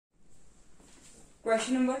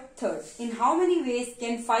Question number 3rd. In how many ways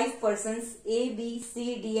can 5 persons A, B,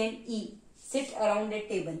 C, D and E sit around a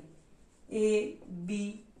table? A,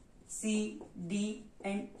 B, C, D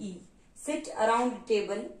and E sit around a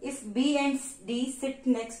table if B and D sit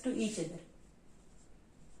next to each other.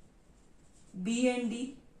 B and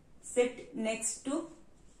D sit next to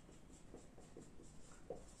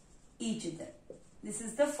each other. This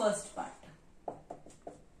is the first part.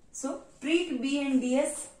 So treat B and D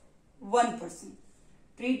as one person.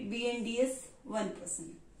 Treat B and D as one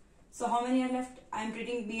person. So how many are left? I am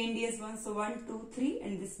treating B and D as 1. So 1, 2, 3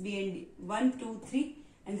 and this B and D. 1, 2, 3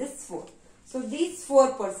 and this 4. So these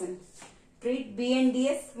 4 persons. Treat B and D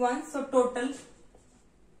as 1. So total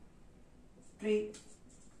treat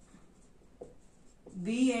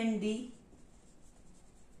B and D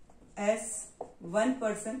as one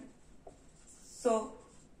person. So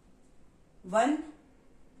 1,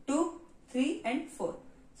 2, 3 and 4.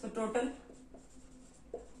 So total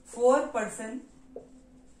 4 persons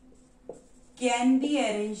can be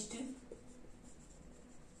arranged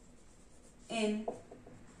in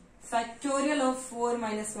factorial of 4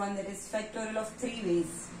 minus 1, that is factorial of 3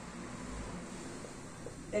 ways.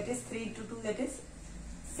 That is 3 into 2, that is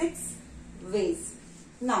 6 ways.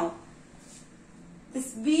 Now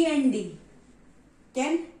this B and D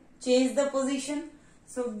can change the position.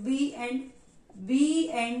 So B and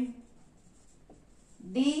D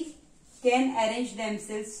can arrange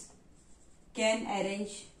themselves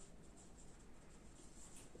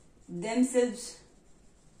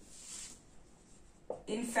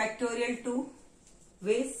in factorial 2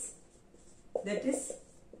 ways, that is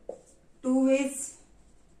 2 ways.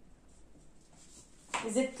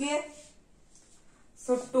 Is it clear?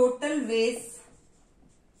 So total ways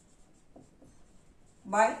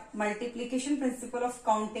by multiplication principle of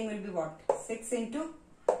counting will be what? 6 into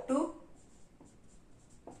 2,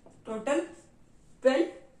 total 12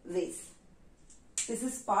 ways. This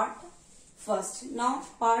is part first. Now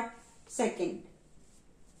part second.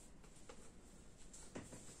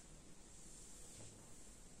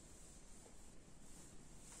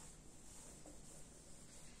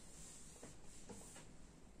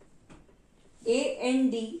 A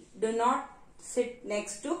and D do not sit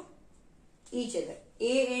next to each other.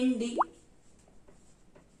 A and D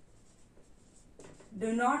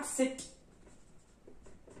do not sit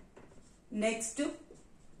next to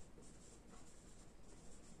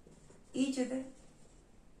each other.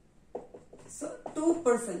 So 2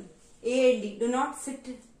 persons A and D do not sit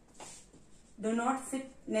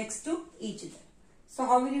next to each other. So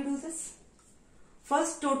how will you do this?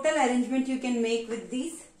 First, total arrangement you can make with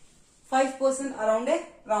these 5 persons around a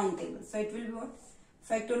round table. So it will be what?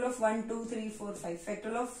 Factorial of 1, 2, 3, 4, 5.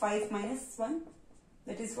 Factorial of 5 minus 1.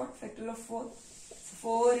 That is what? Factorial of 4.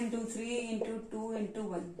 4 into 3 into 2 into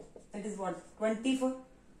 1. That is what? 24.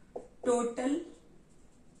 Total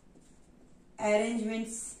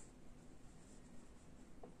arrangements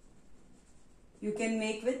you can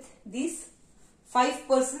make with these 5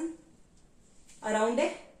 persons around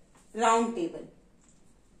a round table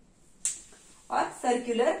or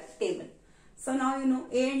circular table. So now you know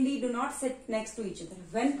A and D do not sit next to each other.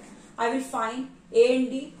 When I will find A and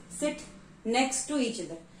D sit next to each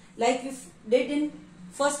other, like we did in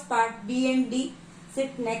first part, B and D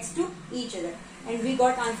sit next to each other and we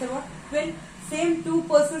got answer what? 12. Same 2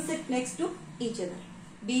 persons sit next to each other,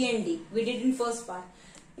 B and D, we did in first part.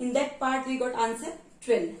 In that part we got answer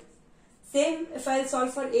 12. Same if I will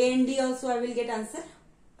solve for A and D also, I will get answer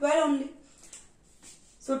 12 only.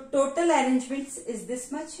 So total arrangements is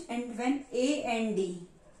this much, and when A and D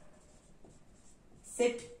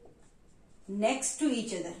sit next to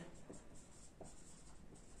each other,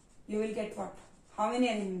 you will get what? How many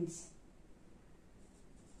arrangements?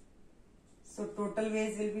 So total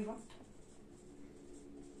ways will be what?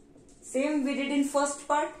 Same we did in first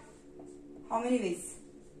part. How many ways?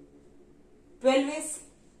 12 ways.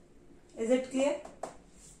 Is it clear?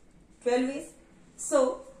 12 ways.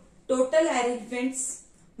 So total arrangements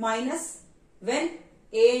minus when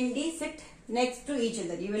A and D sit next to each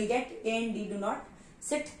other. You will get A and D do not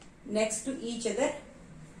sit next to each other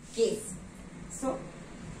case. So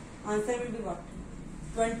answer will be what?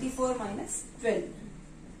 24 minus 12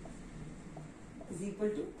 is equal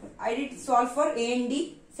to, I did solve for A and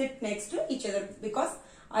D sit next to each other because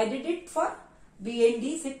I did it for B and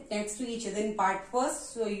D sit next to each other in part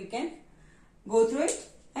first. So you can go through it,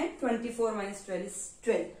 and 24 minus 12 is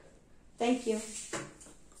 12. Thank you.